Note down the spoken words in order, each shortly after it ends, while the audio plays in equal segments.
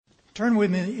Turn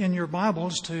with me in your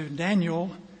Bibles to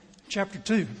Daniel chapter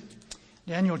 2.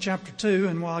 Daniel chapter 2,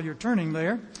 and while you're turning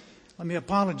there, let me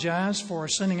apologize for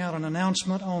sending out an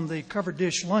announcement on the covered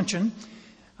dish luncheon.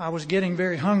 I was getting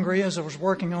very hungry as I was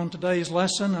working on today's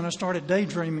lesson, and I started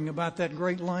daydreaming about that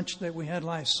great lunch that we had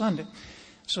last Sunday.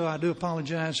 So I do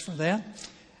apologize for that.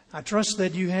 I trust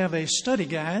that you have a study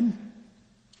guide,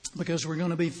 because we're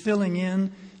going to be filling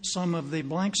in some of the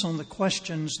blanks on the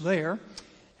questions there.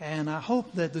 And I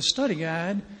hope that the study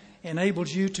guide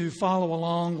enables you to follow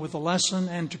along with the lesson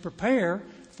and to prepare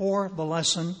for the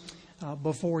lesson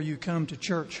before you come to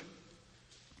church.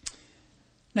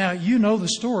 Now, you know the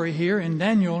story here in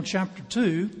Daniel chapter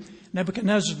 2.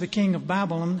 Nebuchadnezzar, the king of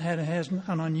Babylon, has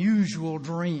an unusual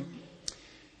dream.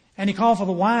 And he called for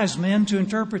the wise men to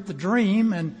interpret the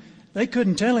dream, and they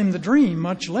couldn't tell him the dream,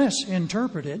 much less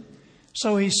interpret it.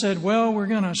 So he said, well, we're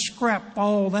going to scrap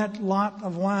all that lot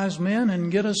of wise men and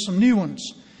get us some new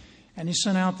ones. And he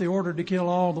sent out the order to kill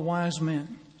all the wise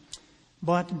men.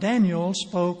 But Daniel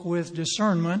spoke with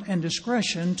discernment and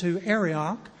discretion to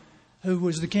Arioch, who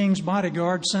was the king's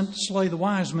bodyguard sent to slay the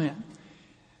wise men.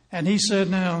 And he said,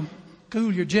 now,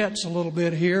 cool your jets a little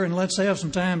bit here and let's have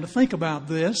some time to think about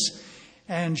this.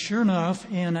 And sure enough,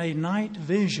 in a night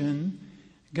vision,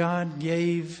 God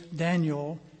gave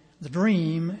Daniel the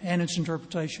dream and its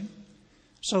interpretation.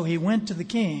 So he went to the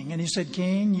king and he said,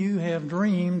 King, you have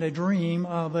dreamed a dream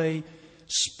of a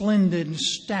splendid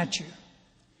statue.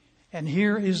 And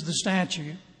here is the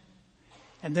statue.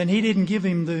 And then he didn't give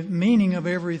him the meaning of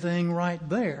everything right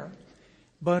there,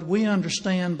 but we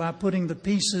understand by putting the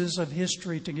pieces of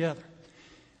history together.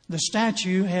 The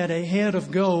statue had a head of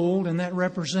gold, and that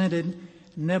represented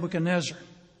Nebuchadnezzar,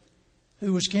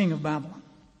 who was king of Babylon,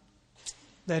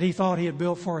 that he thought he had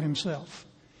built for himself.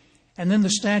 And then the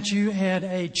statue had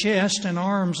a chest and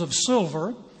arms of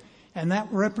silver, and that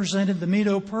represented the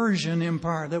Medo-Persian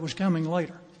Empire that was coming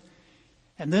later.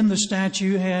 And then the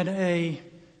statue had a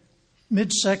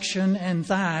midsection and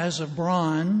thighs of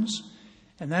bronze,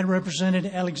 and that represented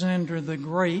Alexander the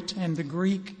Great and the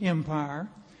Greek Empire.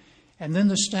 And then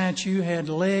the statue had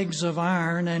legs of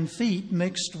iron and feet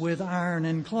mixed with iron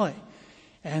and clay.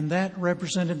 And that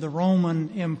represented the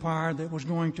Roman Empire that was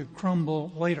going to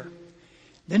crumble later.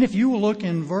 Then if you will look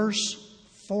in verse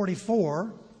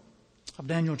 44 of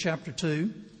Daniel chapter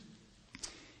 2,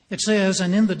 it says,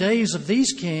 And in the days of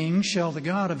these kings shall the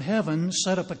God of heaven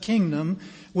set up a kingdom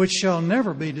which shall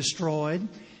never be destroyed,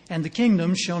 and the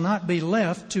kingdom shall not be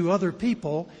left to other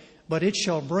people, but it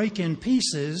shall break in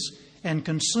pieces and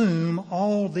consume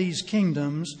all these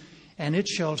kingdoms, and it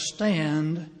shall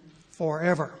stand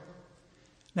forever.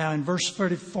 Now, in verse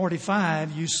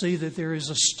 45, you see that there is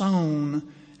a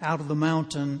stone out of the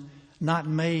mountain not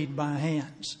made by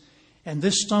hands. And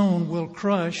this stone will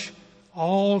crush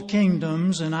all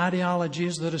kingdoms and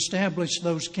ideologies that establish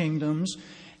those kingdoms,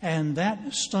 and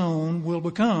that stone will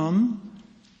become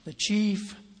the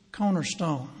chief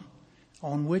cornerstone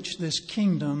on which this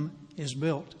kingdom is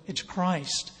built. It's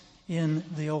Christ in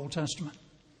the Old Testament.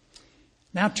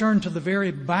 Now turn to the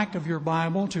very back of your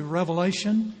Bible to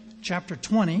Revelation chapter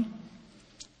 20,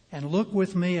 and look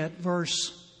with me at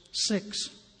verse 6.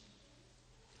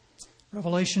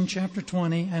 Revelation chapter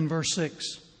 20 and verse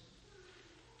 6.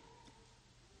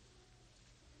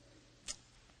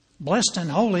 Blessed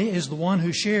and holy is the one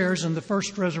who shares in the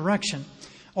first resurrection.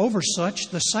 Over such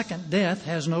the second death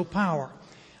has no power,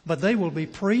 but they will be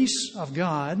priests of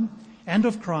God and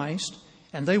of Christ,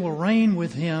 and they will reign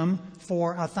with him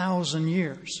for 1,000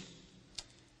 years.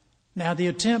 Now, the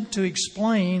attempt to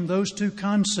explain those two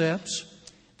concepts,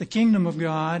 the kingdom of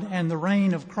God and the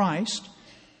reign of Christ,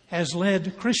 has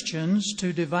led Christians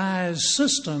to devise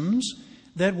systems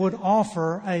that would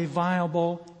offer a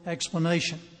viable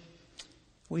explanation.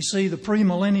 We see the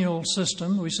premillennial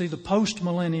system, we see the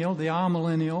postmillennial, the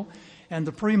amillennial, and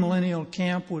the premillennial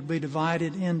camp would be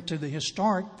divided into the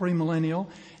historic premillennial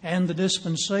and the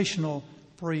dispensational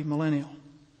premillennial.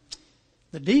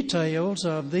 The details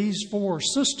of these four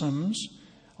systems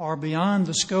are beyond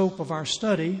the scope of our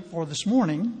study for this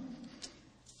morning.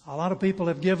 A lot of people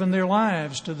have given their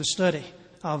lives to the study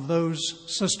of those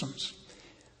systems.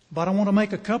 But I want to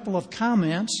make a couple of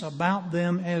comments about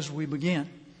them as we begin.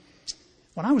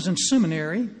 When I was in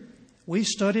seminary, we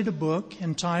studied a book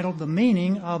entitled The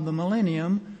Meaning of the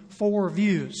Millennium, Four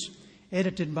Views,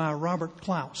 edited by Robert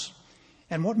Klaus.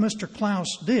 And what Mr. Klaus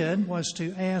did was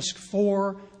to ask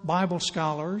four Bible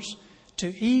scholars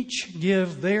to each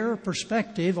give their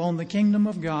perspective on the kingdom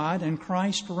of God and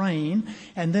Christ's reign,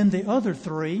 and then the other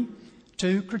three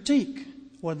to critique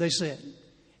what they said.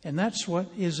 And that's what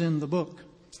is in the book.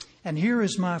 And here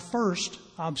is my first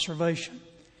observation.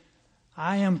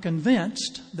 I am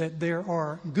convinced that there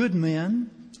are good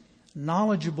men,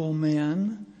 knowledgeable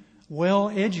men,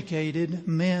 well-educated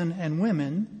men and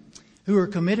women who are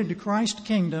committed to Christ's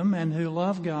kingdom and who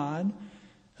love God,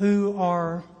 who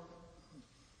are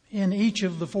in each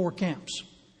of the four camps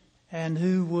and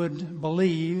who would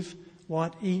believe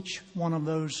what each one of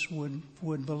those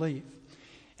would believe.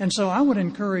 And so I would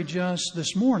encourage us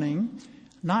this morning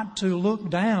not to look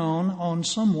down on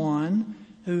someone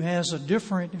who has a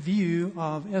different view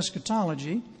of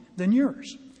eschatology than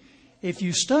yours. If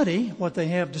you study what they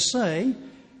have to say,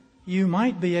 you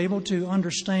might be able to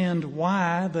understand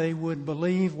why they would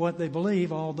believe what they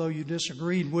believe, although you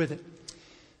disagreed with it.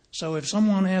 So if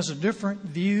someone has a different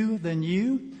view than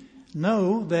you,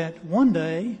 know that one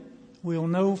day we'll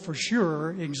know for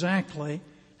sure exactly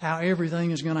how everything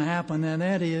is going to happen, and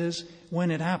that is when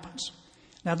it happens.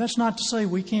 Now, that's not to say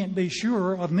we can't be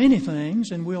sure of many things,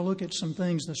 and we'll look at some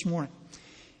things this morning.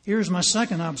 Here's my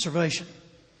second observation.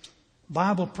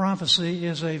 Bible prophecy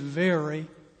is a very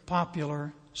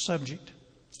popular subject.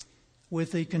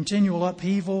 With the continual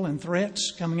upheaval and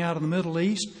threats coming out of the Middle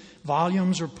East,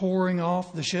 volumes are pouring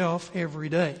off the shelf every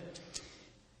day.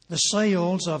 The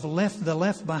sales of the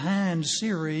Left Behind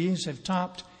series have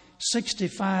topped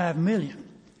 65 million.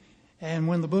 And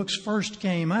when the books first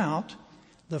came out,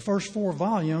 the first 4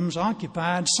 volumes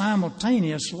occupied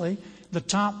simultaneously the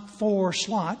top 4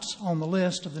 slots on the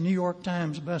list of the New York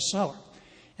Times bestseller.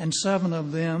 And 7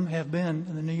 of them have been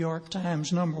in the New York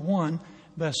Times #1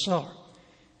 bestseller.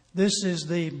 This is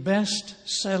the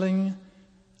best-selling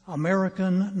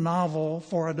American novel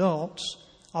for adults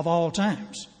of all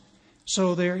times.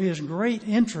 So there is great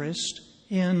interest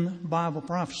in Bible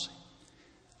prophecy.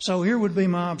 So here would be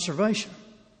my observation.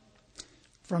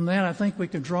 From that, I think we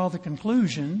could draw the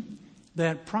conclusion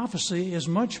that prophecy is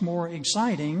much more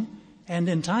exciting and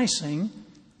enticing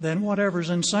than whatever's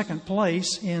in second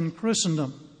place in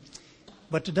Christendom.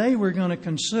 But today we're going to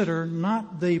consider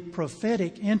not the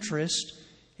prophetic interest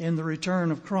in the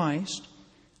return of Christ,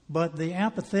 but the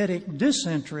apathetic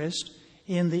disinterest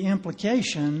in the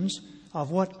implications of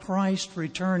what Christ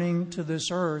returning to this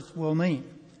earth will mean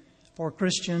for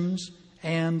Christians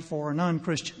and for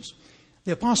non-Christians.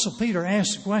 The Apostle Peter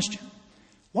asked the question,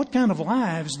 what kind of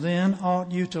lives then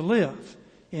ought you to live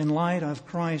in light of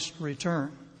Christ's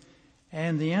return?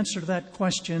 And the answer to that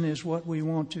question is what we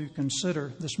want to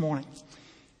consider this morning.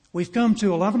 We've come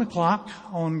to 11 o'clock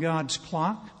on God's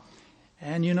clock,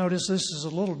 and you notice this is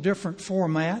a little different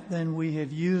format than we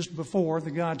have used before, the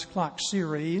God's Clock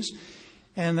series,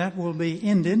 and that will be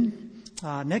ended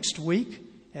next week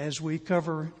as we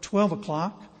cover 12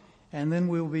 o'clock, and then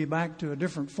we'll be back to a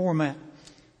different format.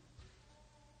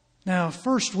 Now,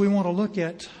 first we want to look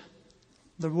at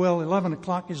 11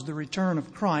 o'clock is the return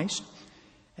of Christ,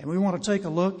 and we want to take a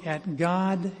look at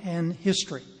God and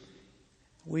history.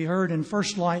 We heard in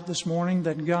First Light this morning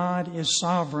that God is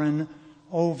sovereign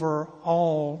over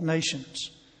all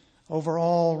nations, over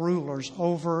all rulers,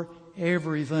 over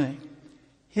everything.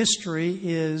 History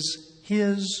is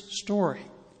His story.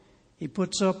 He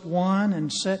puts up one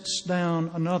and sets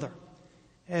down another,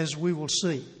 as we will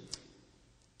see.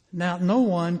 Now, no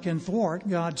one can thwart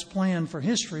God's plan for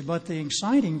history, but the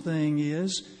exciting thing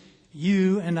is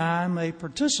you and I may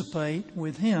participate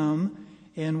with Him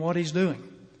in what He's doing.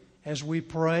 As we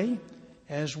pray,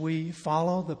 as we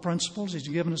follow the principles He's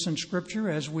given us in Scripture,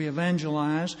 as we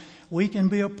evangelize, we can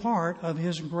be a part of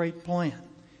His great plan.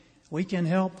 We can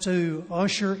help to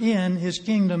usher in His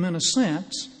kingdom in a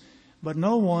sense, but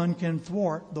no one can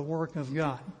thwart the work of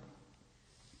God.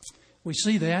 We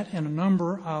see that in a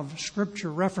number of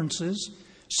Scripture references.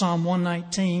 Psalm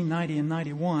 119, 90, and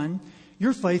 91.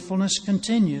 Your faithfulness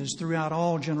continues throughout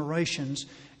all generations.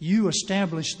 You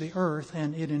establish the earth,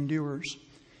 and it endures.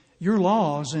 Your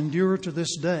laws endure to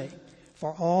this day,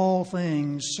 for all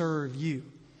things serve you.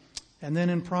 And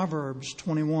then in Proverbs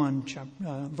 21,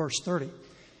 verse 30.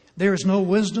 There is no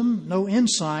wisdom, no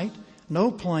insight,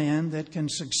 no plan that can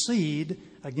succeed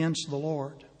against the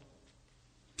Lord.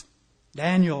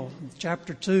 Daniel,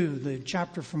 chapter 2, the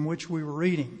chapter from which we were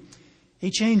reading. He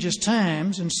changes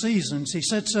times and seasons. He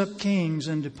sets up kings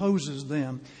and deposes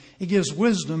them. He gives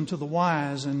wisdom to the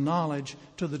wise and knowledge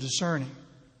to the discerning.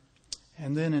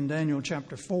 And then in Daniel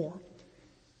chapter 4,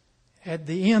 at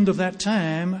the end of that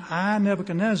time, I,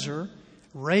 Nebuchadnezzar,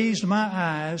 raised my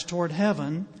eyes toward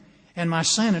heaven, and my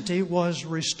sanity was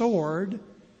restored.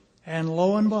 And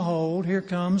lo and behold, here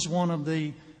comes one of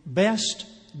the best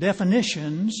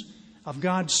definitions of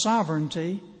God's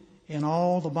sovereignty in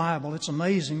all the Bible. It's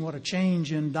amazing what a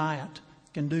change in diet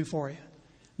can do for you.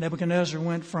 Nebuchadnezzar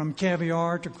went from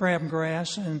caviar to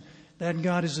crabgrass, and that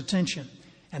got his attention.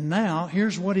 And now,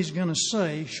 here's what he's going to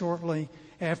say shortly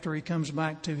after he comes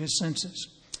back to his senses.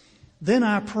 Then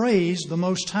I praised the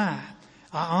Most High.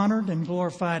 I honored and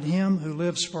glorified him who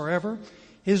lives forever.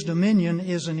 His dominion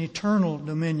is an eternal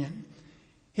dominion.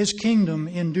 His kingdom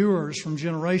endures from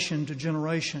generation to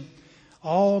generation.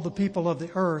 All the people of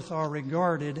the earth are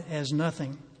regarded as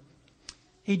nothing.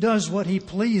 He does what he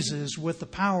pleases with the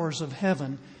powers of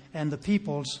heaven and the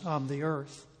peoples of the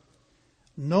earth.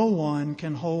 No one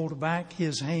can hold back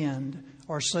his hand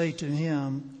or say to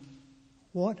him,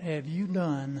 "What have you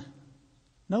done?"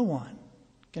 No one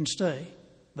can stay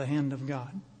the hand of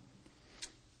God.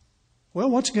 Well,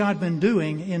 what's God been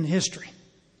doing in history?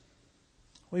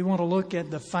 We want to look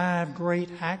at the 5 great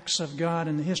acts of God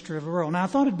in the history of the world. Now, I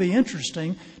thought it'd be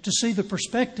interesting to see the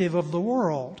perspective of the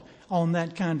world on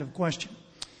that kind of question.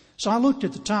 So I looked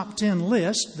at the top 10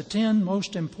 list, the 10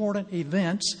 most important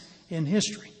events in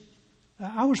history.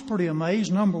 I was pretty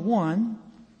amazed. Number 1,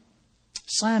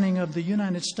 signing of the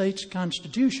United States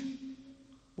Constitution.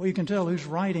 Well, you can tell who's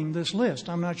writing this list.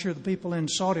 I'm not sure the people in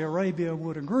Saudi Arabia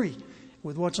would agree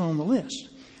with what's on the list.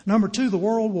 Number 2, the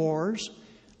World Wars.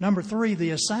 Number 3,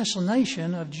 the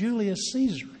assassination of Julius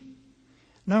Caesar.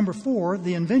 Number 4,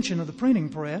 the invention of the printing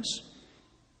press.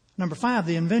 Number 5,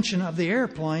 the invention of the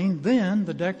airplane. Then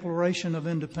the Declaration of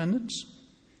Independence.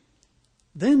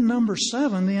 Then number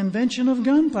 7, the invention of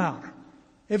gunpowder.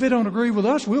 If they don't agree with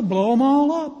us, we'll blow them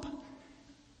all up.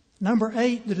 Number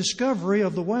 8, the discovery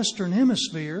of the Western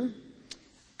Hemisphere.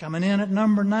 Coming in at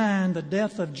number 9, the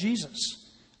death of Jesus.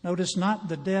 Notice not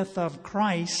the death of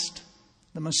Christ,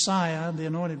 the Messiah, the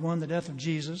Anointed One, the death of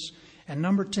Jesus. And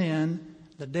number 10,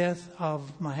 the death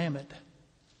of Muhammad.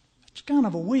 It's kind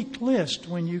of a weak list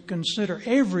when you consider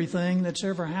everything that's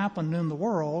ever happened in the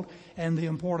world and the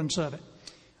importance of it.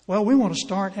 Well, we want to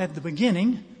start at the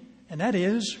beginning, and that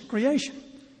is creation.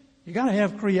 You got to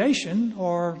have creation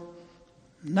or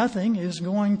nothing is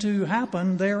going to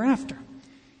happen thereafter.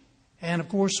 And of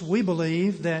course, we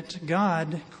believe that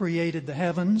God created the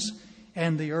heavens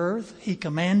and the earth. He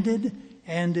commanded,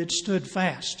 and it stood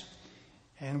fast.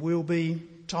 And we'll be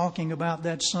talking about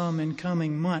that some in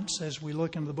coming months as we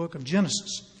look into the book of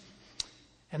Genesis.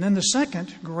 And then the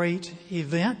second great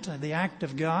event, the act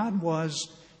of God, was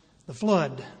the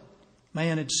flood.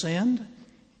 Man had sinned,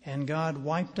 and God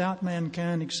wiped out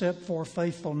mankind except for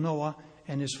faithful Noah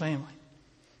and his family.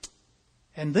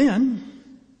 And then,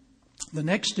 the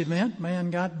next event,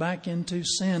 man got back into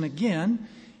sin again,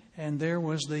 and there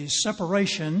was the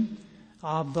separation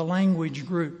of the language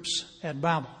groups at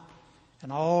Babel.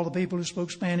 And all the people who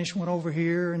spoke Spanish went over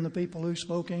here, and the people who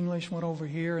spoke English went over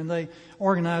here, and they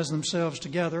organized themselves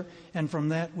together, and from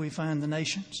that we find the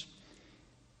nations.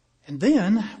 And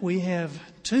then we have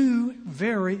 2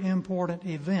 very important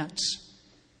events.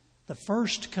 The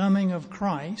first coming of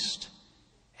Christ,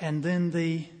 and then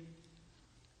the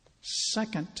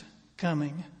second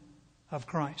coming of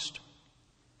Christ.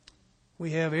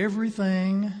 We have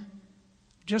everything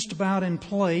just about in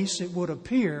place, it would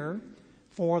appear,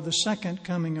 for the second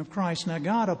coming of Christ. Now,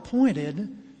 God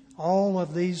appointed all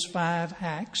of these 5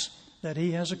 acts that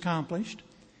He has accomplished,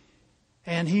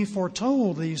 and He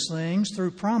foretold these things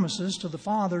through promises to the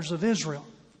fathers of Israel.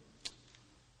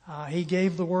 He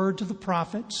gave the word to the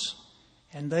prophets,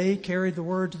 and they carried the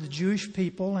word to the Jewish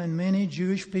people, and many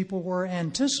Jewish people were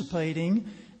anticipating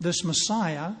this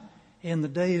Messiah in the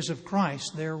days of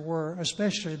Christ. There were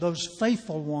especially those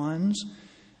faithful ones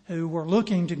who were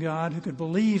looking to God, who could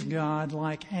believe God,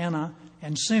 like Anna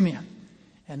and Simeon.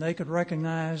 And they could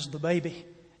recognize the baby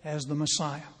as the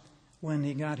Messiah when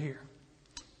he got here.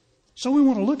 So we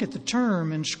want to look at the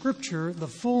term in Scripture, the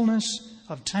fullness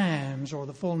of times, or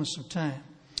the fullness of time.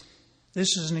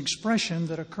 This is an expression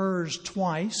that occurs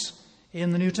twice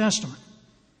in the New Testament.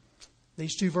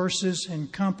 These 2 verses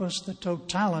encompass the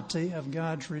totality of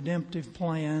God's redemptive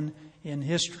plan in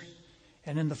history.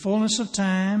 And in the fullness of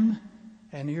time,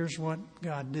 and here's what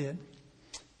God did.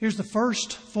 Here's the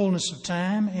first fullness of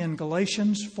time in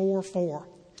Galatians 4:4.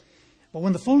 But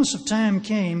when the fullness of time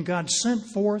came, God sent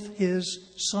forth His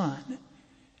Son.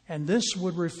 And this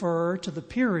would refer to the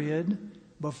period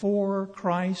before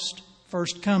Christ's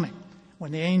first coming,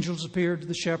 when the angels appeared to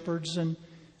the shepherds and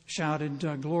shouted,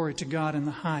 "Glory to God in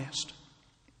the highest."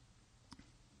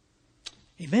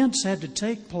 Events had to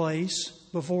take place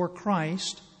before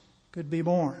Christ could be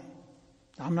born.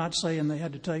 I'm not saying they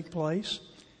had to take place.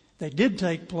 They did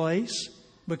take place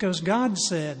because God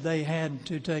said they had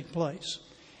to take place.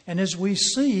 And as we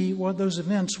see what those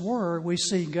events were, we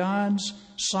see God's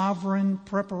sovereign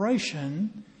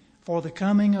preparation for the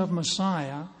coming of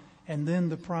Messiah and then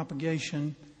the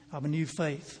propagation of a new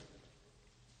faith.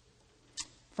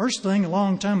 First thing, a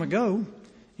long time ago,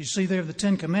 You see there the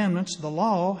Ten Commandments, the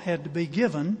law had to be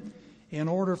given in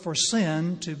order for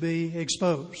sin to be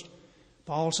exposed.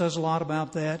 Paul says a lot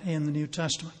about that in the New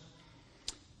Testament.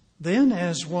 Then,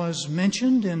 as was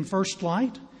mentioned in First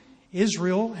Light,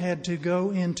 Israel had to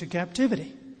go into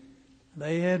captivity.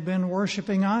 They had been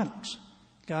worshiping idols.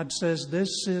 God says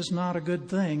this is not a good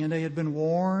thing, and they had been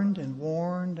warned and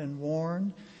warned and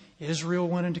warned. Israel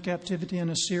went into captivity in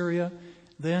Assyria.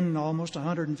 Then, almost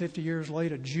 150 years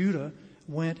later, Judah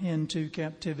went into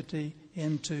captivity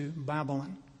into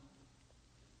Babylon.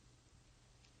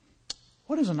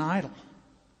 What is an idol?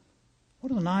 What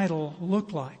does an idol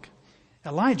look like?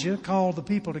 Elijah called the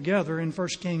people together in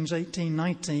 1 Kings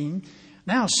 18:19.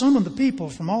 Now summon the people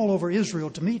from all over Israel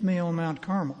to meet me on Mount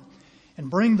Carmel, and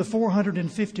bring the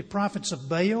 450 prophets of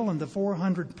Baal and the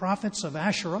 400 prophets of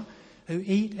Asherah who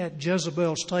eat at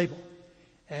Jezebel's table.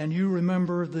 And you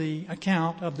remember the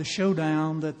account of the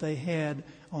showdown that they had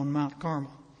on Mount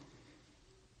Carmel.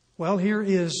 Well, here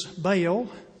is Baal,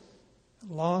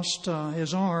 lost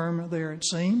his arm there, it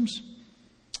seems.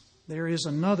 There is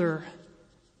another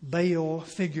Baal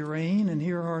figurine, and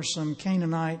here are some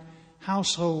Canaanite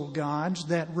household gods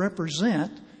that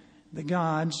represent the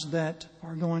gods that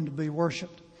are going to be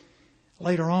worshipped.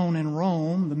 Later on in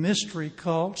Rome, the mystery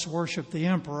cults worshiped the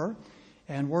emperor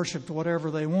and worshipped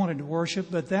whatever they wanted to worship,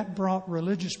 but that brought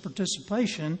religious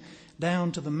participation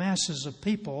down to the masses of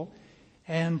people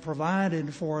and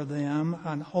provided for them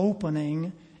an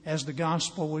opening as the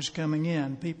gospel was coming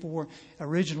in. People were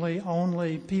originally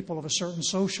only people of a certain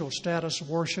social status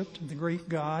worshipped the Greek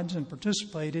gods and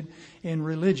participated in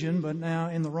religion, but now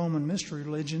in the Roman mystery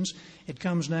religions, it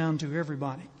comes down to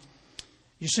everybody.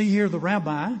 You see here the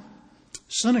rabbi.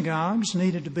 Synagogues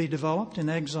needed to be developed in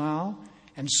exile,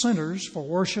 and centers for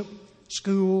worship,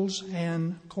 schools,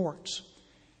 and courts.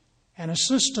 And a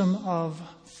system of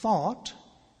thought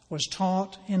was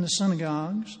taught in the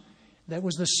synagogues that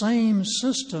was the same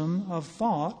system of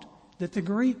thought that the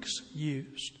Greeks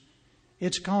used.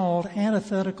 It's called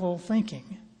antithetical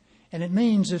thinking. And it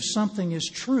means if something is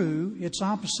true, its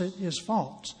opposite is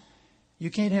false. You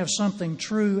can't have something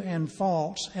true and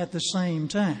false at the same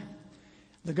time.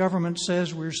 The government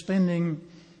says we're spending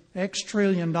X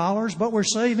trillion dollars, but we're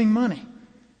saving money.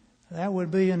 That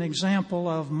would be an example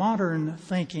of modern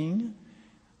thinking.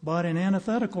 But in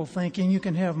antithetical thinking, you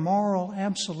can have moral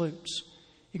absolutes.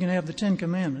 You can have the Ten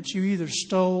Commandments. You either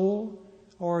stole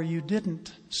or you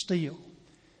didn't steal.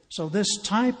 So this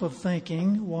type of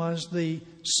thinking was the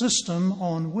system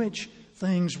on which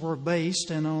things were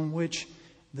based and on which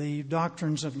the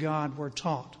doctrines of God were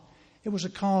taught. It was a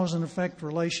cause and effect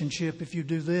relationship. If you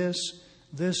do this,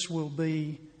 this will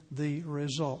be the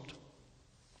result.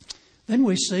 Then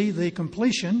we see the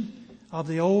completion of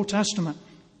the Old Testament.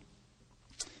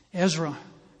 Ezra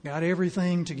got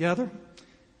everything together.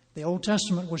 The Old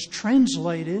Testament was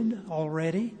translated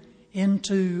already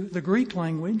into the Greek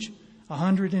language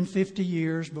 150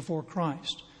 years before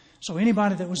Christ. So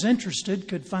anybody that was interested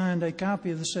could find a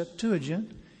copy of the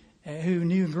Septuagint who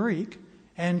knew Greek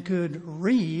and could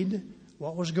read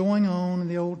what was going on in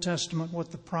the Old Testament,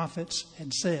 what the prophets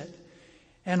had said.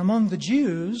 And among the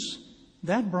Jews,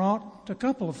 that brought a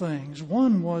couple of things.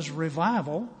 One was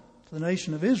revival to the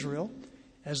nation of Israel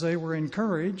as they were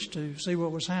encouraged to see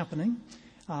what was happening.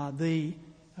 The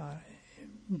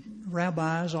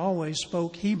rabbis always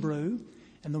spoke Hebrew,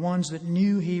 and the ones that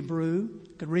knew Hebrew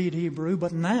could read Hebrew.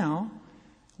 But now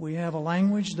we have a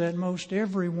language that most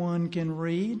everyone can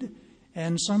read,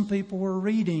 and some people were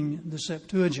reading the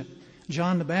Septuagint.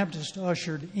 John the Baptist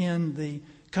ushered in the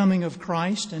coming of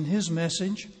Christ and his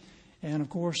message. And of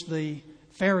course, the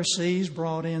Pharisees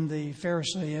brought in the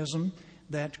Pharisaism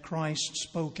that Christ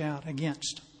spoke out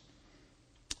against.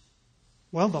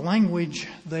 Well, the language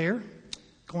there,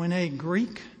 Koine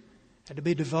Greek, had to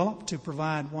be developed to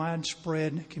provide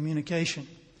widespread communication.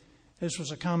 This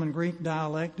was a common Greek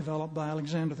dialect developed by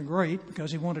Alexander the Great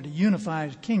because he wanted to unify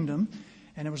his kingdom,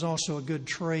 and it was also a good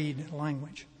trade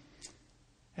language.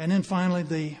 And then finally,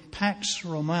 the Pax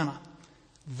Romana,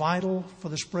 vital for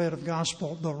the spread of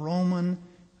gospel, the Roman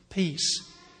peace.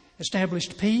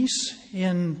 Established peace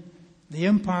in the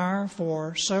empire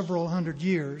for several hundred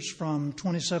years, from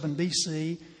 27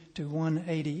 BC to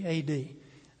 180 AD.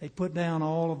 They put down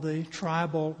all of the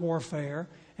tribal warfare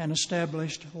and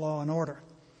established law and order.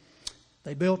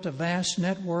 They built a vast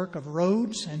network of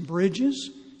roads and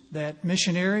bridges that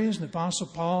missionaries, the Apostle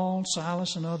Paul,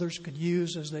 Silas, and others could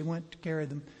use as they went to carry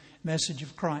the message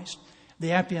of Christ.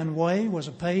 The Appian Way was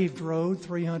a paved road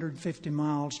 350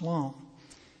 miles long.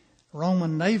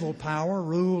 Roman naval power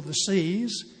ruled the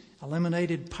seas,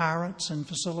 eliminated pirates, and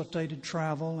facilitated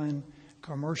travel and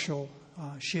commercial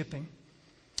shipping.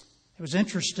 It was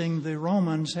interesting, the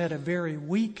Romans had a very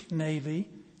weak navy,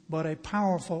 but a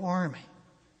powerful army.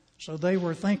 So they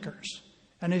were thinkers.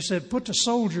 And they said, put the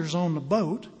soldiers on the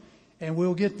boat, and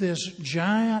we'll get this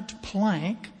giant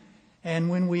plank, and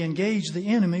when we engage the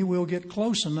enemy, we'll get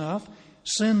close enough,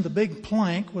 send the big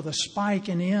plank with a spike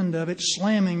in the end of it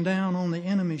slamming down on the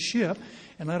enemy ship,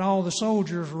 and let all the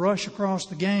soldiers rush across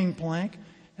the gangplank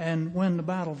and win the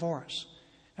battle for us.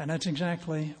 And that's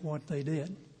exactly what they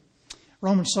did.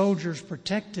 Roman soldiers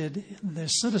protected the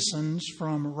citizens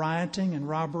from rioting and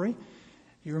robbery.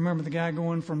 You remember the guy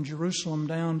going from Jerusalem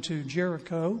down to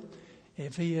Jericho.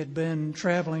 If he had been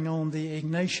traveling on the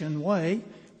Egnatian Way,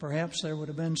 perhaps there would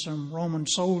have been some Roman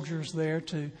soldiers there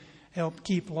to help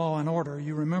keep law and order.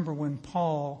 You remember when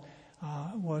Paul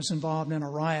was involved in a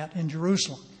riot in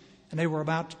Jerusalem, and they were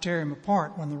about to tear him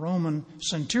apart. When the Roman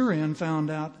centurion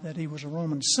found out that he was a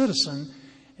Roman citizen,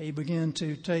 he began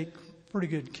to take pretty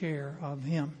good care of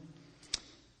him.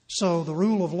 So the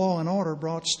rule of law and order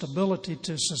brought stability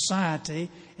to society,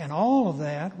 and all of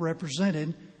that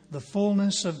represented the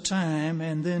fullness of time,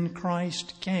 and then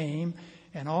Christ came,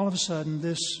 and all of a sudden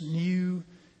this new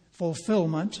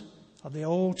fulfillment of the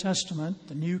Old Testament,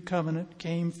 the new covenant,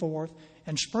 came forth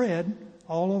and spread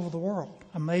all over the world,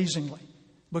 amazingly,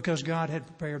 because God had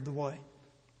prepared the way.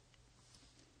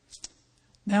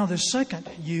 Now, the second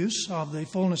use of the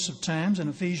fullness of times in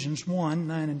Ephesians 1,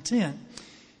 9 and 10.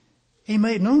 He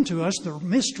made known to us the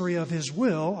mystery of His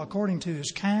will according to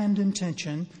His kind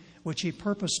intention, which He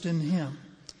purposed in Him,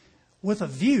 with a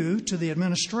view to the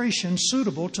administration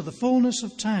suitable to the fullness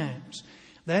of times.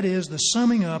 That is, the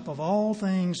summing up of all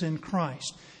things in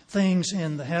Christ, things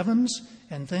in the heavens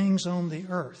and things on the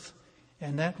earth.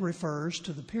 And that refers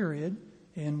to the period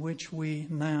in which we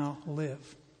now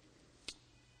live.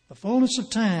 The fullness of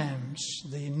times,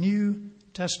 the New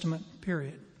Testament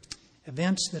period.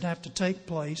 Events that have to take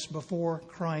place before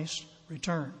Christ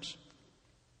returns.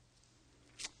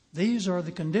 These are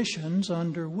the conditions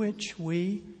under which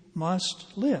we must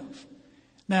live.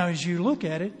 Now, as you look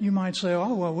at it, you might say,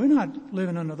 oh, well, we're not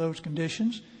living under those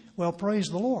conditions. Well, praise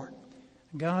the Lord.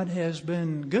 God has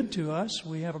been good to us.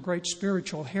 We have a great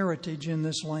spiritual heritage in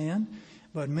this land,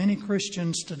 but many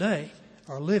Christians today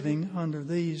are living under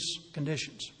these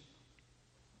conditions.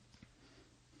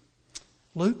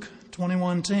 Luke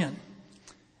 21:10.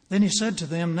 Then He said to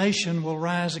them, nation will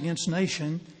rise against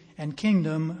nation and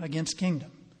kingdom against kingdom.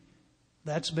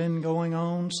 That's been going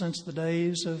on since the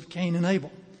days of Cain and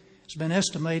Abel. It's been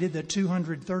estimated that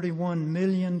 231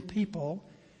 million people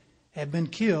have been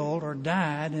killed or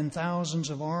died in thousands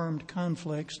of armed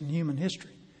conflicts in human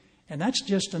history. And that's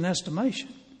just an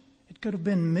estimation. It could have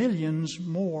been millions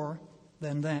more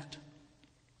than that.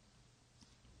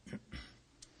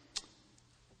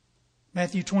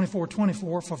 Matthew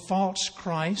 24:24, for false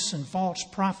Christs and false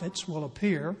prophets will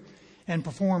appear and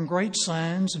perform great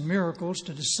signs and miracles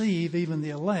to deceive even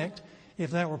the elect,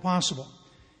 if that were possible.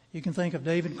 You can think of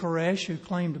David Koresh, who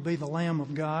claimed to be the Lamb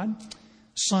of God,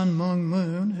 Sun Myung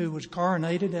Moon, who was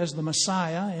coronated as the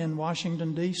Messiah in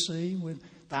Washington, D.C., with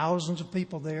thousands of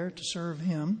people there to serve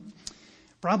him.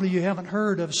 Probably you haven't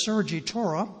heard of Sergei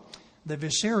Torah, the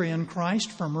Vissarion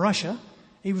Christ from Russia.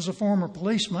 He was a former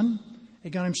policeman. He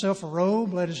got himself a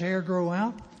robe, let his hair grow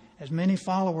out, has many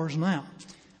followers now,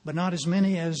 but not as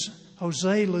many as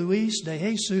Jose Luis de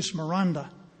Jesus Miranda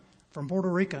from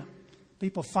Puerto Rico.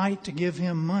 People fight to give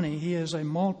him money. He is a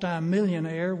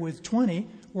multi-millionaire with 20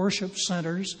 worship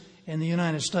centers in the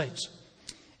United States.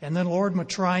 And then Lord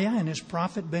Maitreya and his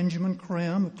prophet Benjamin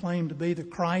Creme, who claimed to be the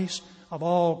Christ of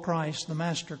all Christ, the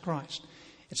Master Christ.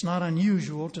 It's not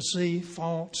unusual to see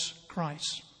false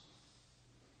Christs.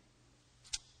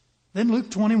 Then Luke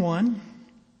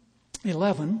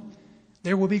 21:11,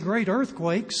 there will be great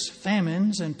earthquakes,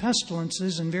 famines, and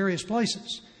pestilences in various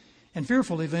places, and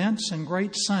fearful events and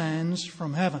great signs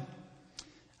from heaven.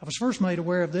 I was first made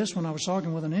aware of this when I was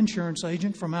talking with an insurance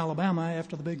agent from Alabama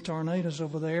after the big tornadoes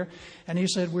over there, and he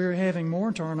said we're having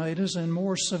more tornadoes and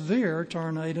more severe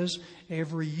tornadoes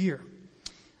every year.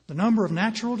 The number of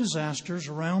natural disasters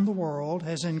around the world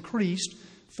has increased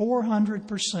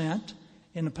 400%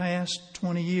 in the past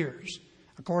 20 years,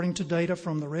 according to data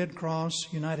from the Red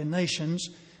Cross United Nations,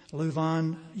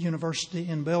 Leuven University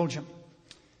in Belgium.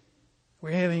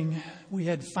 We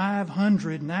had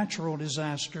 500 natural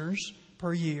disasters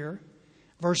per year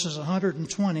versus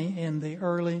 120 in the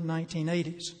early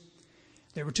 1980s.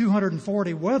 There were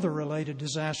 240 weather-related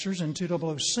disasters in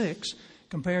 2006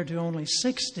 compared to only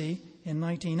 60 in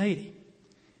 1980.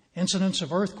 Incidents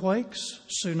of earthquakes,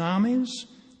 tsunamis,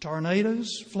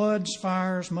 tornadoes, floods,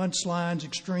 fires, mudslides,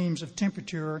 extremes of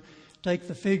temperature take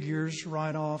the figures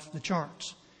right off the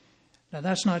charts. Now,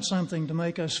 that's not something to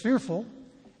make us fearful.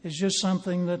 It's just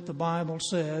something that the Bible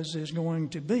says is going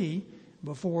to be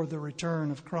before the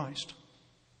return of Christ.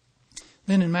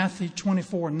 Then in Matthew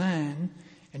 24:9,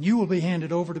 and you will be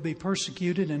handed over to be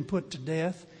persecuted and put to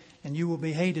death, and you will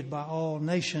be hated by all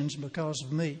nations because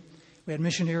of me. We had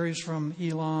missionaries from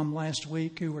Elam last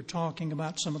week who were talking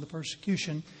about some of the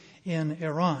persecution in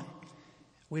Iran.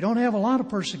 We don't have a lot of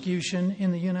persecution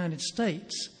in the United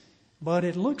States, but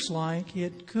it looks like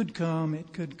it could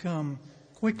come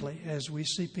quickly as we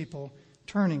see people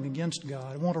turning against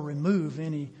God. I want to remove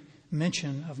any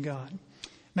mention of God.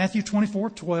 Matthew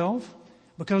 24:12,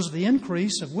 because of the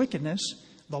increase of wickedness,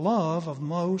 the love of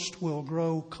most will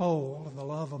grow cold, and the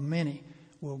love of many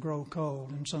will grow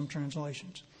cold in some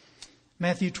translations.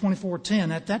 Matthew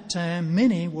 24:10, at that time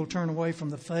many will turn away from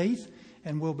the faith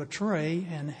and will betray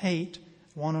and hate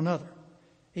one another.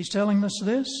 He's telling us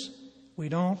this. We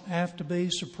don't have to be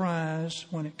surprised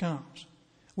when it comes.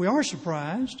 We are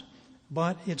surprised,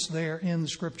 but it's there in the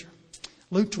Scripture.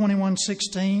 Luke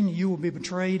 21:16, you will be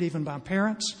betrayed even by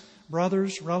parents,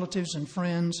 brothers, relatives, and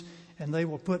friends, and they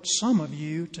will put some of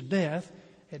you to death.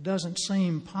 It doesn't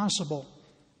seem possible,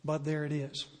 but there it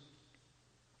is.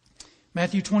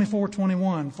 Matthew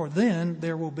 24:21, for then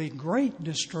there will be great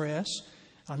distress,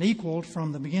 unequaled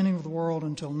from the beginning of the world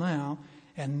until now,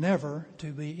 and never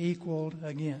to be equaled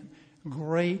again.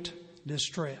 Great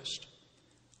distress.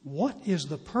 What is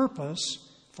the purpose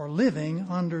for living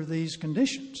under these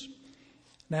conditions?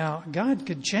 Now, God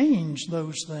could change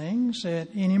those things at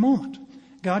any moment.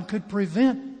 God could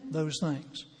prevent those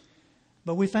things.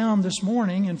 But we found this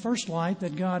morning in First Light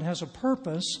that God has a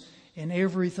purpose in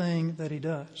everything that He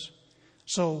does.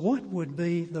 So what would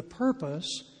be the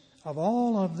purpose of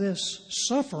all of this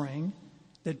suffering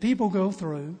that people go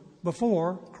through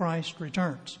before Christ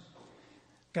returns?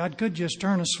 God could just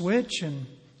turn a switch and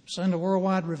send a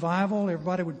worldwide revival.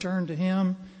 Everybody would turn to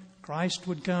Him. Christ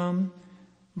would come.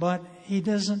 But He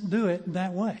doesn't do it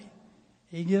that way.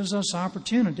 He gives us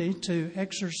opportunity to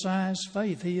exercise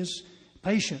faith. He is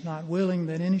patient, not willing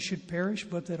that any should perish,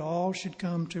 but that all should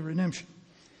come to redemption.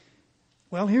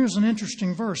 Well, here's an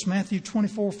interesting verse, Matthew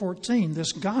 24:14.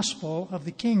 This gospel of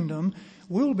the kingdom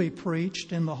will be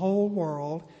preached in the whole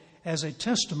world as a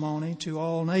testimony to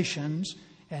all nations,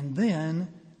 and then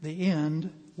the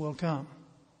end will come.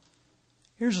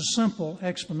 Here's a simple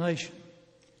explanation.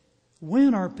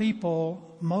 When are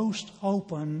people most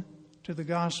open to the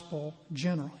gospel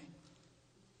generally?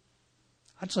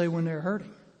 I'd say when they're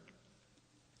hurting.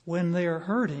 When they're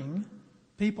hurting,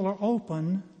 people are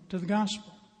open to the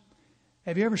gospel.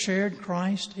 Have you ever shared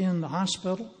Christ in the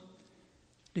hospital?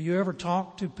 Do you ever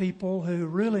talk to people who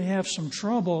really have some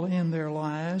trouble in their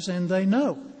lives and they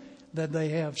know that they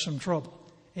have some trouble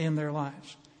in their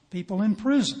lives? People in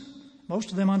prison.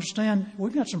 Most of them understand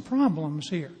we've got some problems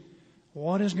here.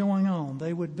 What is going on?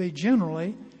 They would be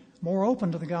generally more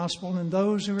open to the gospel than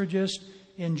those who are just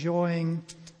enjoying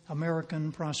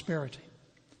American prosperity.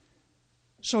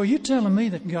 So are you telling me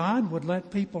that God would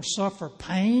let people suffer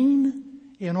pain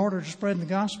in order to spread the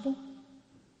gospel?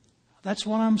 That's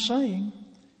what I'm saying,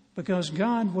 because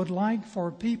God would like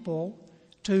for people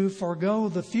to forego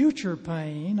the future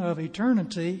pain of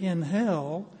eternity in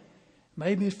hell,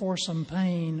 maybe for some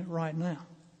pain right now.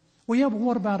 Well, yeah, but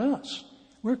what about us?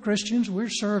 We're Christians. We're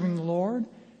serving the Lord.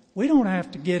 We don't have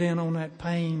to get in on that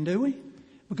pain, do we?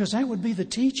 Because that would be the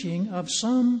teaching of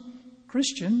some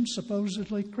Christians,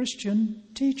 supposedly Christian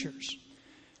teachers.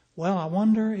 Well, I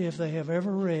wonder if they have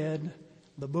ever read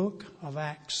the book of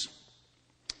Acts.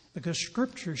 Because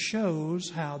Scripture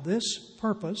shows how this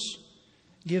purpose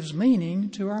gives meaning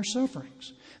to our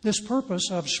sufferings. This purpose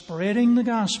of spreading the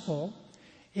gospel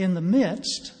in the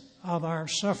midst of our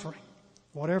suffering,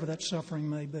 whatever that suffering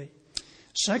may be.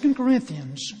 2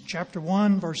 Corinthians chapter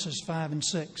 1, verses 5 and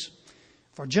 6.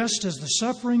 For just as the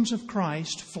sufferings of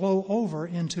Christ flow over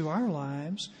into our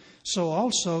lives, so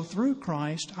also through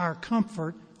Christ our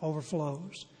comfort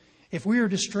overflows. If we are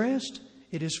distressed,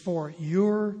 it is for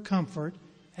your comfort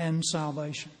and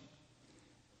salvation.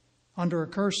 Under a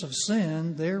curse of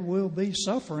sin, there will be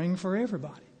suffering for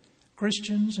everybody,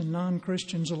 Christians and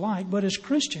non-Christians alike. But as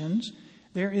Christians,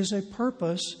 there is a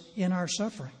purpose in our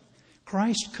suffering.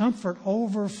 Christ's comfort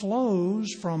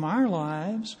overflows from our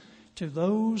lives to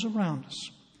those around us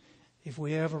if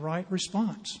we have a right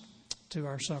response to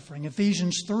our suffering.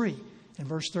 Ephesians 3 and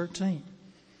verse 13.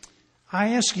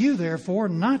 I ask you, therefore,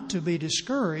 not to be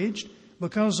discouraged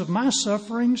because of my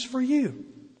sufferings for you.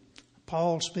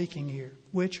 Paul speaking here,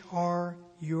 which are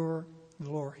your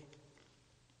glory.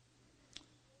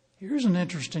 Here's an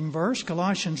interesting verse,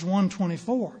 Colossians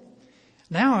 1:24.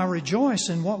 Now I rejoice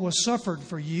in what was suffered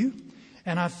for you,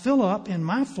 and I fill up in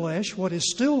my flesh what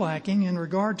is still lacking in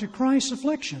regard to Christ's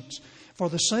afflictions for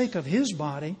the sake of His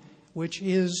body, which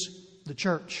is the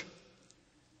church.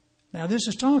 Now, this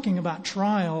is talking about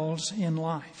trials in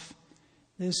life.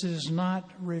 This is not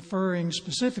referring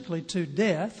specifically to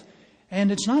death,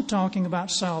 and it's not talking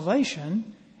about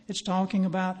salvation. It's talking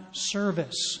about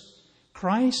service.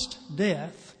 Christ's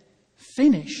death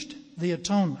finished the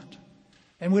atonement,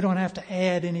 and we don't have to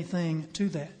add anything to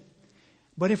that.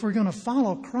 But if we're going to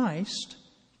follow Christ,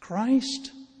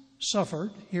 Christ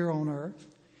suffered here on earth,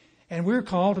 and we're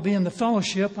called to be in the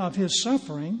fellowship of His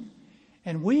suffering,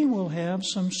 and we will have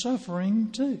some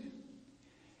suffering too.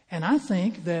 And I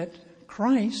think that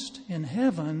Christ in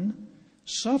heaven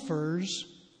suffers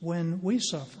when we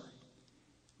suffer,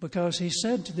 because He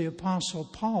said to the Apostle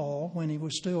Paul when he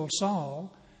was still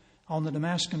Saul on the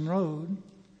Damascus road,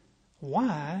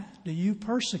 "Why do you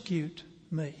persecute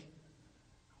me?"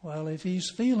 Well, if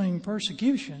he's feeling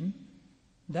persecution,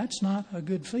 that's not a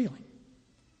good feeling.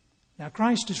 Now,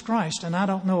 Christ is Christ, and I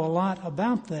don't know a lot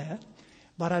about that,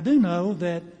 but I do know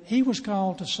that He was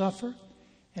called to suffer,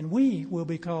 and we will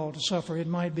be called to suffer. It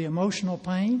might be emotional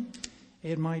pain.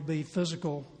 It might be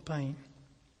physical pain.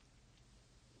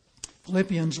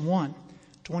 Philippians 1,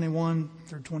 21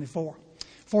 through 24.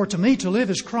 For to me to live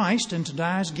is Christ, and to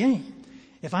die is gain.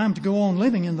 If I am to go on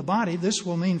living in the body, this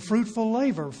will mean fruitful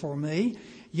labor for me.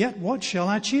 Yet what shall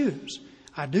I choose?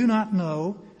 I do not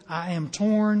know. I am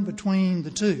torn between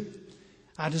the two.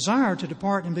 I desire to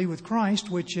depart and be with Christ,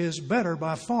 which is better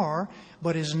by far,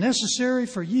 but is necessary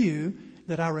for you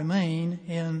that I remain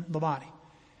in the body.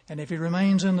 And if He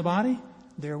remains in the body,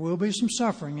 there will be some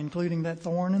suffering, including that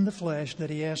thorn in the flesh that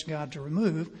He asked God to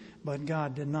remove, but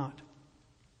God did not.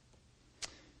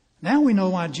 Now we know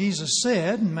why Jesus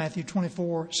said in Matthew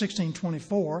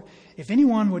 16:24, if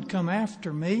anyone would come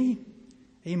after me,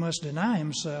 he must deny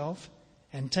himself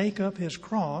and take up his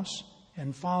cross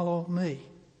and follow me.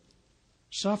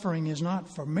 Suffering is not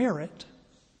for merit,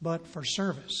 but for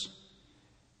service.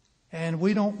 And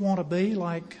we don't want to be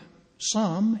like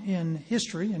some in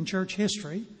history, in church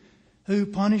history, who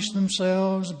punish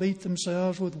themselves, beat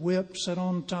themselves with whips, sit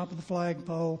on the top of the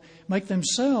flagpole, make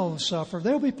themselves suffer.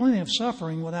 There'll be plenty of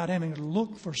suffering without having to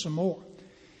look for some more.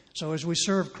 So as we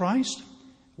serve Christ,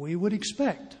 we would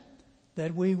expect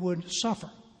that we would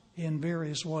suffer in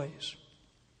various ways.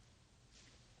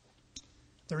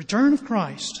 The return of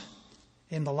Christ.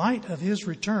 In the light of His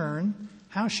return,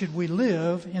 how should we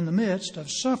live in the midst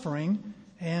of suffering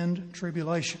and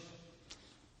tribulation?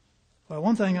 Well,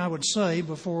 one thing I would say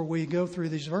before we go through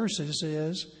these verses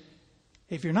is,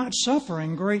 if you're not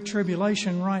suffering great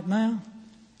tribulation right now,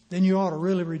 then you ought to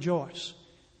really rejoice,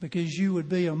 because you would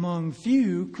be among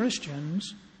few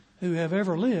Christians who have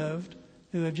ever lived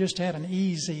who have just had an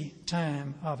easy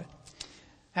time of it.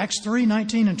 Acts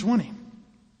 3:19 and 20.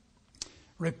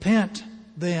 Repent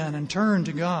then and turn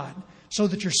to God, so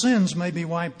that your sins may be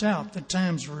wiped out, that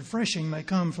times of refreshing may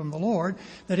come from the Lord,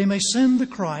 that He may send the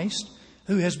Christ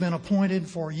who has been appointed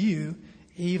for you,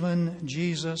 even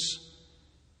Jesus.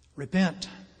 Repent.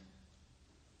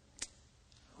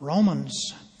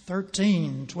 Romans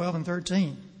 13:12 and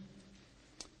 13.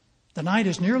 The night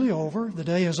is nearly over, the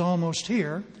day is almost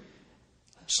here.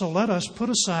 So let us put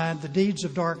aside the deeds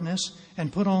of darkness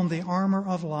and put on the armor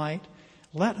of light.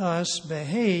 Let us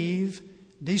behave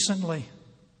decently.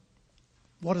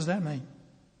 What does that mean?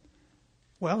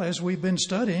 Well, as we've been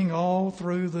studying all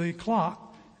through the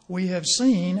clock, we have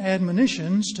seen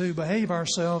admonitions to behave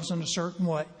ourselves in a certain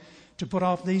way, to put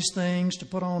off these things, to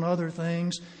put on other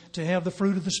things, to have the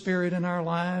fruit of the Spirit in our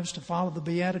lives, to follow the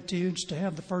Beatitudes, to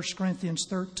have the 1 Corinthians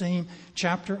 13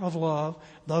 chapter of love.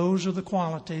 Those are the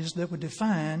qualities that would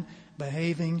define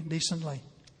behaving decently.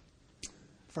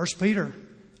 1 Peter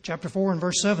chapter 4 and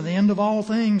verse 7, the end of all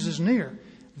things is near.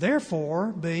 Therefore,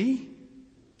 be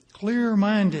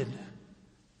clear-minded.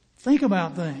 Think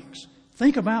about things.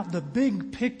 Think about the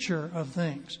big picture of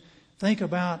things. Think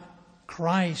about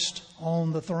Christ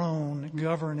on the throne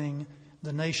governing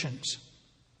the nations.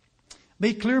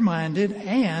 Be clear-minded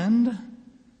and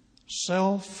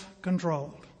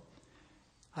self-controlled.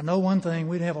 I know one thing,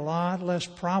 we'd have a lot less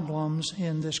problems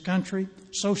in this country,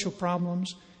 social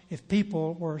problems, if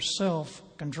people were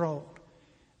self-controlled.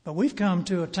 But we've come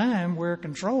to a time where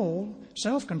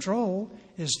self-control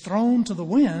is thrown to the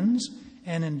winds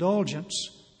and indulgence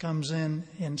comes in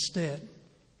instead.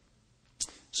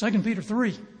 2 Peter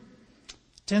 3,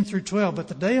 10 through 12, but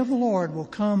the day of the Lord will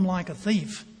come like a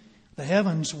thief. The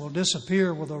heavens will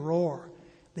disappear with a roar.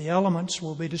 The elements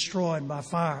will be destroyed by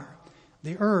fire.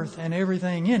 The earth and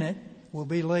everything in it will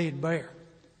be laid bare.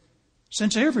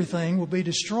 Since everything will be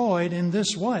destroyed in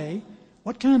this way,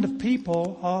 What kind of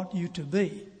people ought you to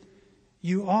be?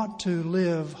 You ought to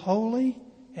live holy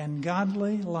and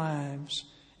godly lives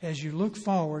as you look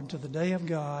forward to the day of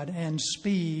God and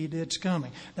speed its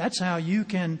coming. That's how you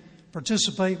can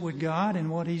participate with God in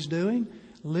what He's doing.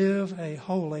 Live a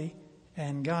holy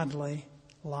and godly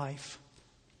life.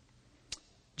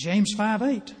 James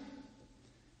 5:8.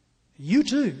 You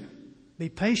too, be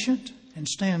patient and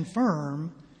stand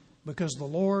firm, because the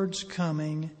Lord's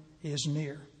coming is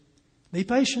near. Be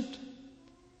patient.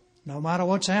 No matter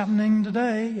what's happening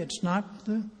today, it's not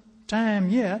the time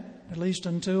yet, at least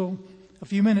until a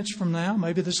few minutes from now,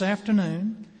 maybe this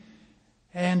afternoon.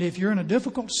 And if you're in a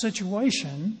difficult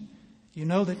situation, you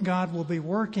know that God will be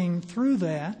working through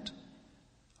that.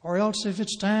 Or else, if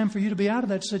it's time for you to be out of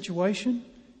that situation,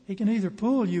 He can either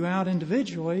pull you out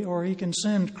individually, or He can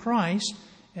send Christ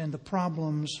and the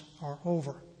problems are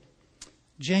over.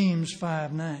 James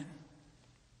 5:9.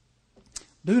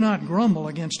 Do not grumble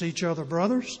against each other,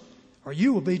 brothers, or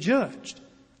you will be judged.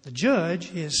 The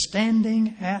judge is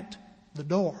standing at the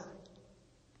door.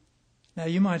 Now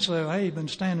you might say, hey, he's been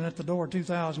standing at the door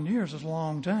 2,000 years. That's a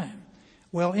long time.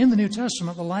 Well, in the New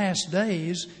Testament, the last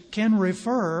days can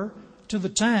refer to the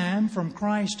time from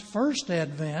Christ's first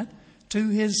advent to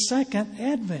His second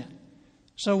advent.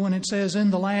 So when it says in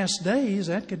the last days,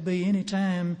 that could be any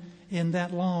time in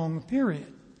that long period.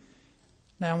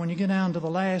 Now, when you get down to the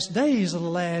last days of the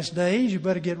last days, you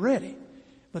better get ready.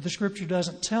 But the Scripture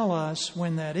doesn't tell us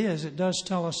when that is. It does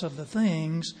tell us of the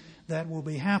things that will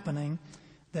be happening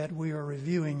that we are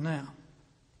reviewing now.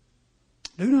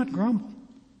 Do not grumble.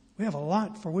 We have a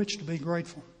lot for which to be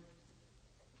grateful.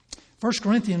 1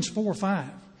 Corinthians 4:5.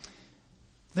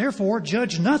 Therefore,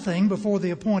 judge nothing before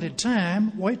the appointed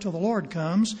time. Wait till the Lord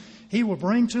comes. He will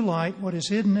bring to light what is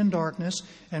hidden in darkness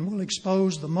and will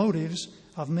expose the motives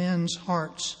of men's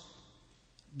hearts.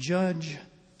 Judge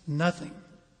nothing.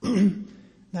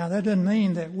 Now, that doesn't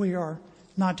mean that we are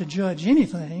not to judge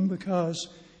anything, because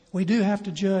we do have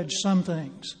to judge some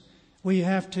things. We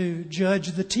have to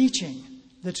judge the teaching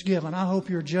that's given. I hope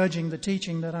you're judging the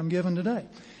teaching that I'm giving today.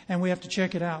 And we have to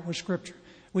check it out with Scripture.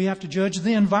 We have to judge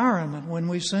the environment when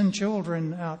we send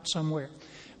children out somewhere.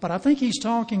 But I think he's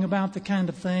talking about the kind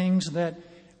of things that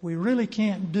we really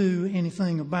can't do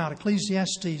anything about.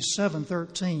 Ecclesiastes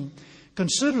 7:13.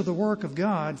 Consider the work of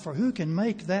God, for who can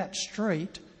make that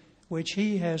straight which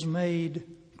He has made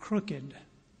crooked?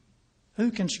 Who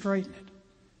can straighten it?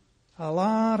 A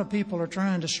lot of people are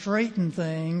trying to straighten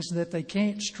things that they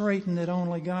can't straighten, that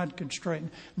only God could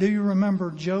straighten. Do you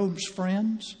remember Job's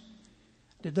friends?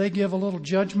 Did they give a little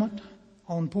judgment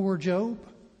on poor Job?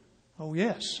 Oh,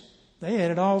 yes. They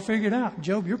had it all figured out.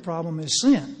 Job, your problem is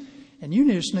sin. And you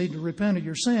just need to repent of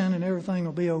your sin and everything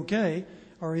will be okay.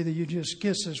 Or either you just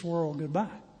kiss this world goodbye.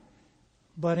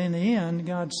 But in the end,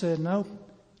 God said, nope,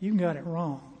 you got it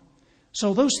wrong.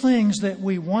 So those things that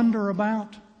we wonder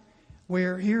about,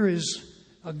 where here is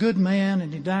a good man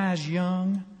and he dies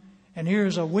young, and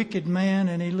here's a wicked man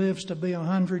and he lives to be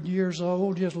 100 years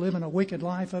old, just living a wicked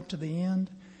life up to the end.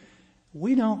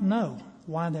 We don't know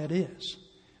why that is.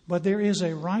 But there is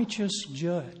a righteous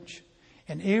judge,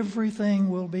 and everything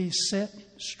will be set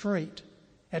straight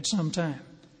at some time.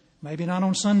 Maybe not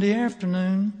on Sunday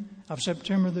afternoon of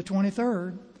September the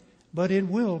 23rd, but it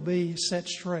will be set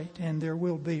straight, and there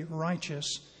will be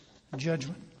righteous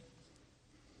judgment.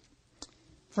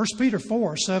 1 Peter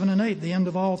 4:7 and 8, the end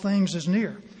of all things is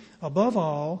near. Above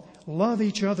all, love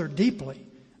each other deeply,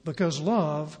 because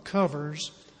love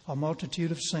covers a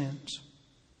multitude of sins.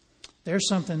 There's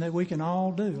something that we can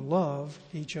all do, love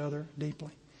each other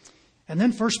deeply. And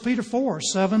then 1 Peter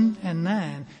 4:7 and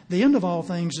 9, the end of all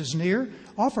things is near.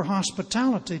 Offer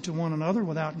hospitality to one another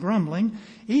without grumbling.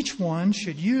 Each one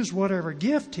should use whatever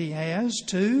gift he has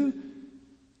to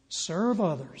serve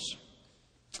others.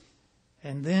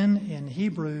 And then in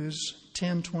Hebrews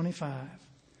 10:25,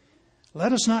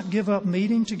 let us not give up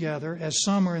meeting together as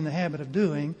some are in the habit of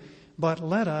doing, but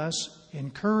let us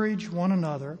encourage one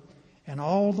another, and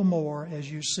all the more as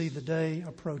you see the day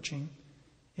approaching.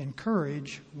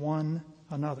 Encourage one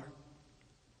another.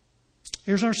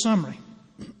 Here's our summary.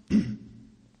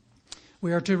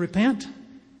 We are to repent,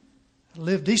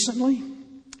 live decently,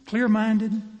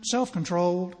 clear-minded,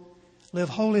 self-controlled, live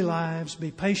holy lives, be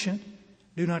patient,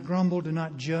 do not grumble, do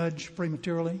not judge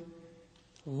prematurely,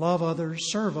 love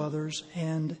others, serve others,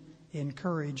 and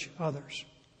encourage others.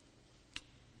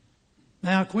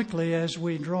 Now, quickly, as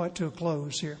we draw it to a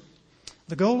close here,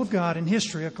 the goal of God in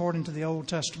history according to the Old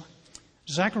Testament.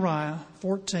 Zechariah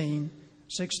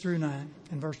 14:6 through 9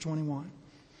 and verse 21.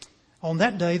 On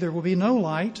that day there will be no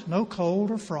light, no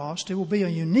cold or frost. It will be a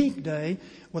unique day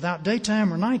without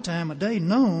daytime or nighttime, a day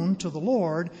known to the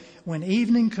Lord. When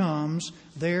evening comes,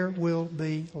 there will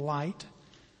be light.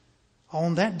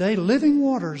 On that day, living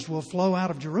waters will flow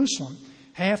out of Jerusalem,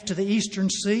 half to the eastern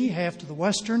sea, half to the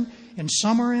western, in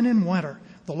summer and in winter.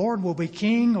 The Lord will be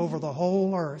king over the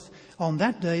whole earth. On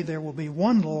that day there will be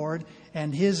one Lord,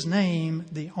 and His name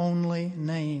the only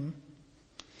name.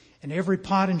 And every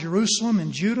pot in Jerusalem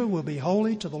and Judah will be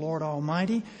holy to the Lord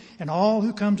Almighty, and all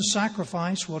who come to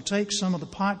sacrifice will take some of the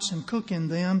pots and cook in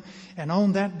them, and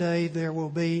on that day there will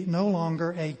be no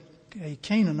longer a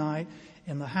Canaanite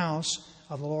in the house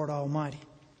of the Lord Almighty.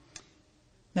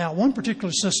 Now, one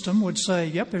particular system would say,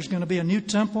 yep, there's going to be a new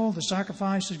temple, the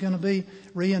sacrifice is going to be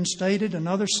reinstated.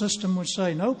 Another system would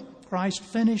say, nope, Christ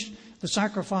finished the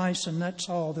sacrifice and that's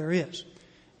all there is.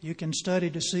 You can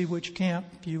study to see which camp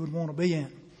you would want to be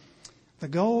in. The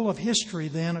goal of history,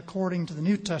 then, according to the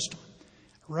New Testament,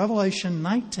 Revelation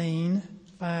 19,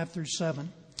 5 through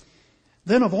 7.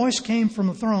 Then a voice came from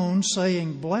the throne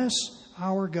saying, Bless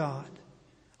our God,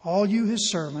 all you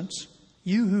His servants,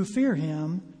 you who fear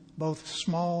Him, both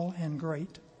small and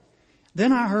great.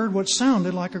 Then I heard what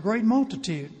sounded like a great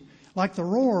multitude, like the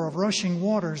roar of rushing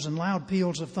waters and loud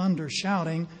peals of thunder,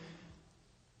 shouting,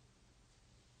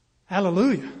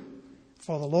 Hallelujah!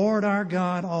 For the Lord our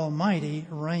God Almighty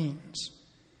reigns.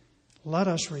 Let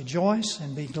us rejoice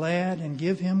and be glad and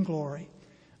give Him glory.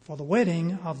 For the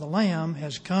wedding of the Lamb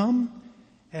has come,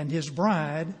 and His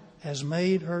bride has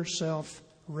made herself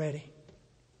ready.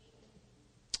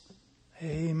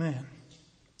 Amen.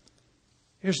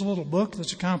 Here's a little book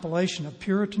that's a compilation of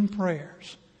Puritan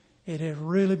prayers. It has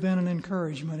really been an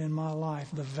encouragement in my life,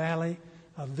 The Valley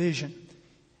of Vision.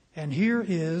 And here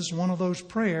is one of those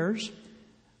prayers.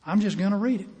 I'm just going to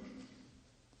read it.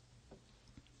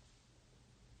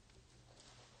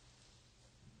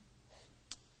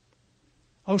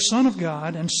 O Son of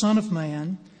God and Son of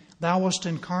Man, Thou wast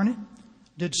incarnate,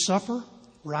 did suffer,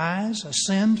 rise,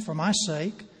 ascend for my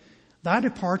sake. Thy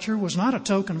departure was not a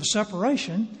token of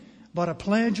separation, but a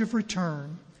pledge of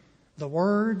return. The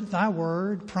Word, Thy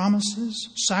Word, promises,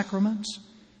 sacraments,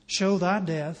 show Thy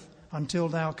death until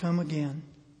Thou come again.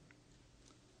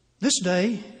 This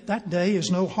day, that day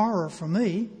is no horror for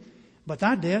me, but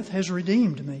Thy death has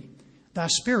redeemed me. Thy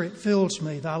Spirit fills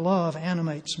me, Thy love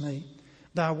animates me,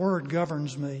 Thy Word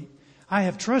governs me. I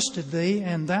have trusted Thee,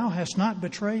 and Thou hast not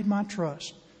betrayed my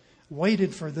trust,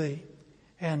 waited for Thee,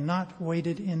 and not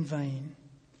waited in vain.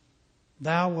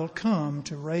 Thou wilt come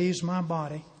to raise my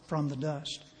body from the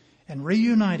dust and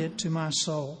reunite it to my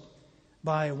soul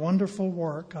by a wonderful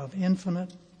work of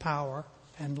infinite power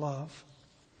and love.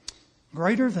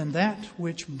 Greater than that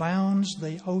which bounds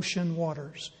the ocean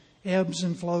waters, ebbs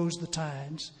and flows the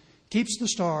tides, keeps the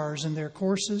stars in their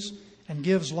courses, and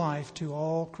gives life to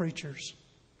all creatures.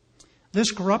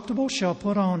 This corruptible shall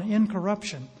put on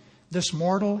incorruption, this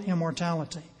mortal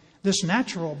immortality, this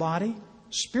natural body,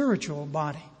 spiritual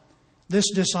body,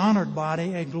 this dishonored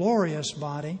body, a glorious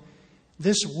body,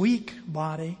 this weak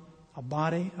body, a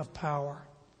body of power.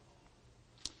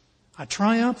 I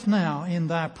triumph now in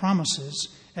Thy promises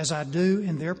as I do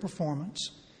in their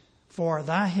performance. For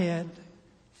the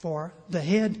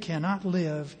head cannot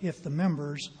live if the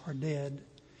members are dead.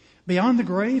 Beyond the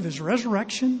grave is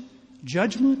resurrection,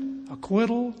 judgment,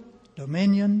 acquittal,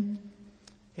 dominion.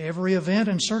 Every event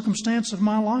and circumstance of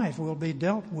my life will be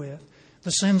dealt with.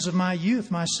 The sins of my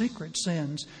youth, my secret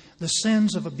sins, the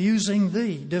sins of abusing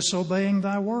Thee, disobeying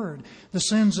Thy word, the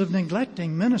sins of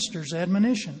neglecting ministers'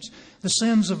 admonitions, the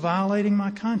sins of violating my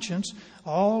conscience,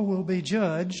 all will be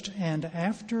judged, and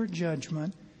after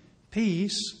judgment,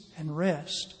 peace and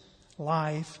rest,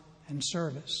 life and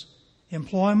service,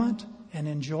 employment and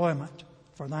enjoyment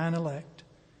for Thine elect.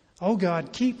 O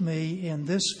God, keep me in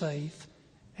this faith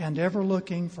and ever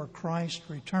looking for Christ's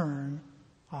return.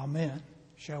 Amen.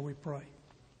 Shall we pray?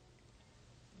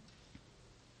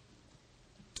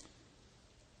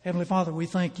 Heavenly Father, we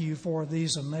thank You for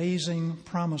these amazing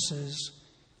promises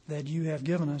that You have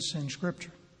given us in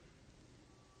Scripture.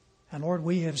 And Lord,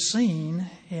 we have seen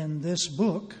in this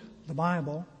book, the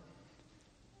Bible,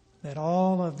 that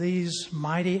all of these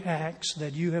mighty acts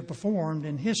that You have performed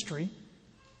in history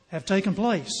have taken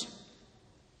place.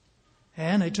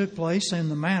 And they took place in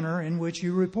the manner in which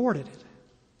You reported it.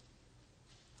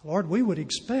 Lord, we would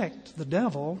expect the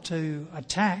devil to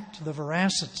attack the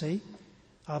veracity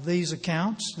of these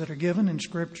accounts that are given in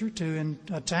Scripture, to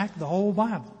attack the whole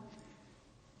Bible.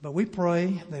 But we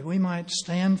pray that we might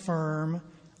stand firm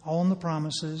on the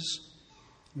promises,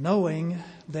 knowing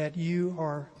that You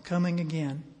are coming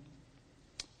again,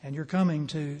 and You're coming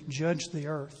to judge the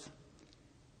earth.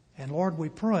 And Lord, we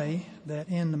pray that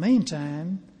in the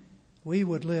meantime, we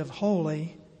would live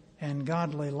holy and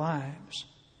godly lives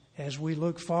as we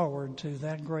look forward to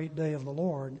that great day of the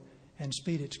Lord and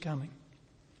speed its coming.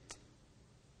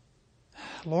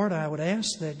 Lord, I would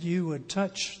ask that you would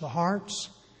touch the hearts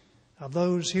of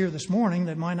those here this morning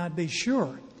that might not be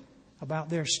sure about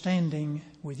their standing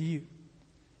with you.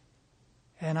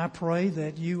 And I pray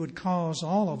that you would cause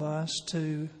all of us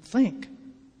to think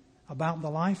about the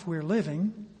life we're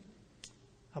living,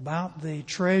 about the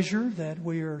treasure that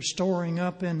we are storing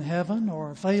up in heaven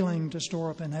or failing to store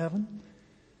up in heaven,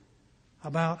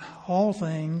 about all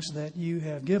things that you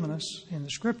have given us in the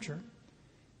Scripture,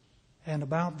 and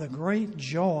about the great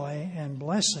joy and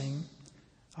blessing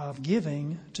of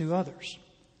giving to others.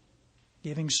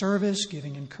 Giving service,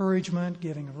 giving encouragement,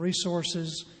 giving of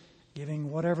resources, giving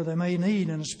whatever they may need,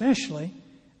 and especially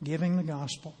giving the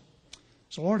gospel.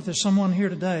 So Lord, if there's someone here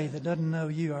today that doesn't know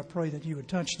you, I pray that you would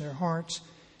touch their hearts,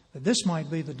 that this might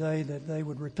be the day that they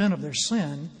would repent of their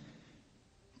sin,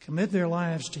 commit their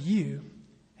lives to you,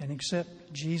 and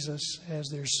accept Jesus as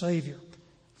their Savior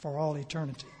for all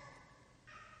eternity.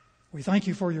 We thank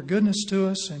you for your goodness to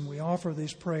us, and we offer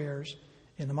these prayers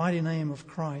in the mighty name of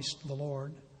Christ the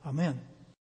Lord. Amen.